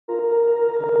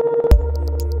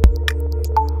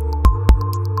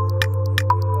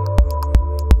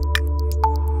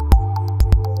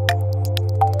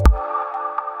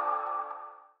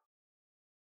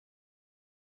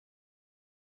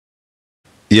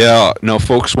Yeah, no,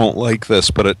 folks won't like this,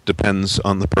 but it depends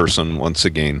on the person once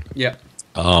again. Yeah.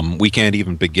 We can't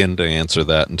even begin to answer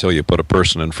that until you put a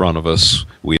person in front of us.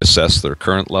 We assess their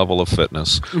current level of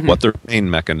fitness, what their main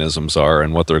mechanisms are,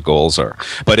 and what their goals are.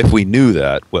 But if we knew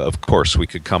that, well, of course, we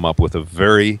could come up with a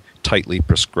very tightly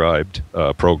prescribed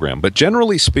program. But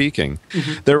generally speaking,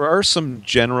 there are some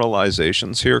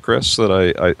generalizations here, Chris, that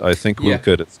I think we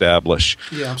could establish.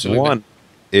 Yeah, absolutely. One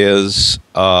is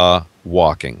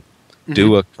walking.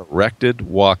 Do a corrected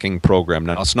walking program.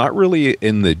 Now, it's not really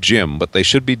in the gym, but they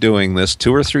should be doing this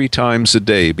 2 or 3 times a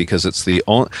day because it's the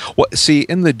only... See,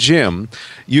 in the gym,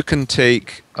 you can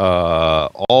take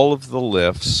all of the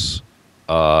lifts,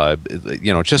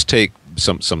 just take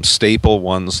some staple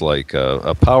ones like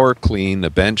a power clean, a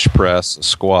bench press, a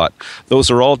squat.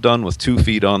 Those are all done with 2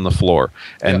 feet on the floor.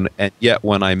 And yet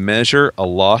when I measure a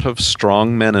lot of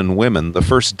strong men and women, the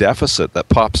first deficit that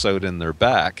pops out in their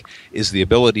back is the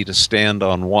ability to stand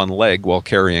on one leg while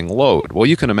carrying load. Well,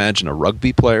 you can imagine a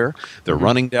rugby player. They're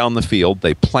running down the field.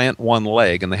 They plant one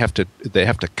leg and they have to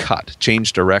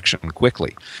change direction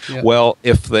quickly. Yeah. Well,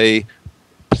 if they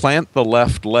plant the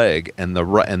left leg and the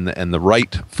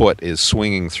right foot is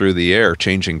swinging through the air,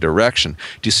 changing direction.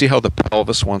 Do you see how the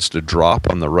pelvis wants to drop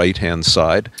on the right-hand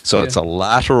side? So it's a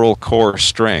lateral core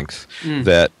strength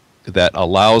that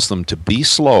allows them to be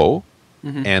slow,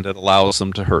 and it allows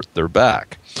them to hurt their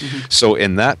back. So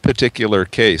in that particular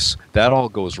case, that all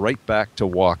goes right back to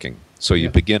walking. So you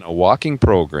begin a walking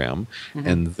program,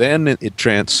 and then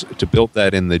to build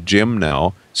that in the gym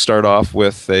now, start off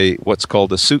with what's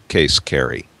called a suitcase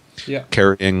carry. Yeah.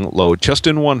 Carrying load just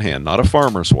in one hand, not a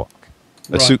farmer's walk.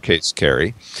 A suitcase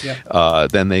carry. Yeah.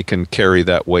 Then they can carry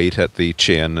that weight at the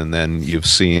chin, and then you've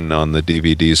seen on the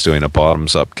DVDs doing a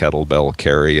bottoms-up kettlebell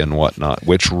carry and whatnot,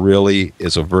 which really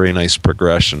is a very nice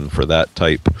progression for that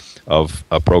type of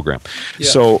a program. Yeah.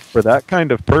 So for that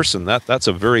kind of person, that's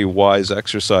a very wise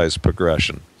exercise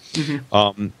progression.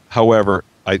 However,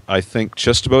 I think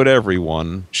just about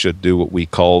everyone should do what we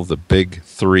call the big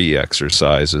 3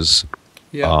 exercises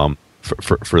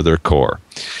for their core.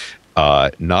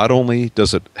 Not only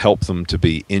does it help them to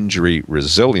be injury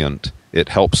resilient, it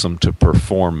helps them to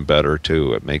perform better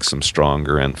too. It makes them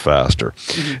stronger and faster.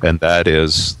 And that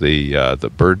is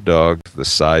the bird dog, the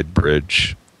side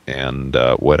bridge, and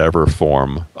whatever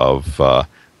form of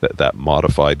that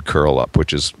modified curl up,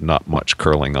 which is not much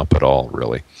curling up at all,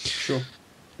 really. Sure.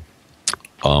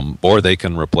 Or they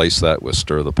can replace that with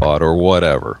stir the pot or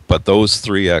whatever. But those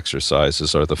 3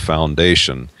 exercises are the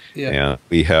foundation. Yeah. And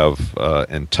we have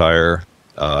entire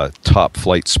top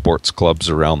flight sports clubs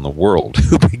around the world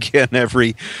who begin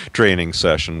every training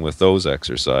session with those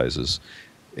exercises,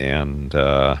 and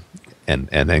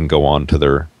then go on to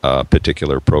their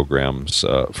particular programs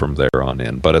from there on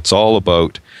in. But it's all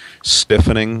about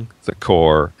stiffening the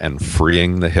core and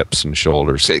freeing the hips and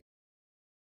shoulders.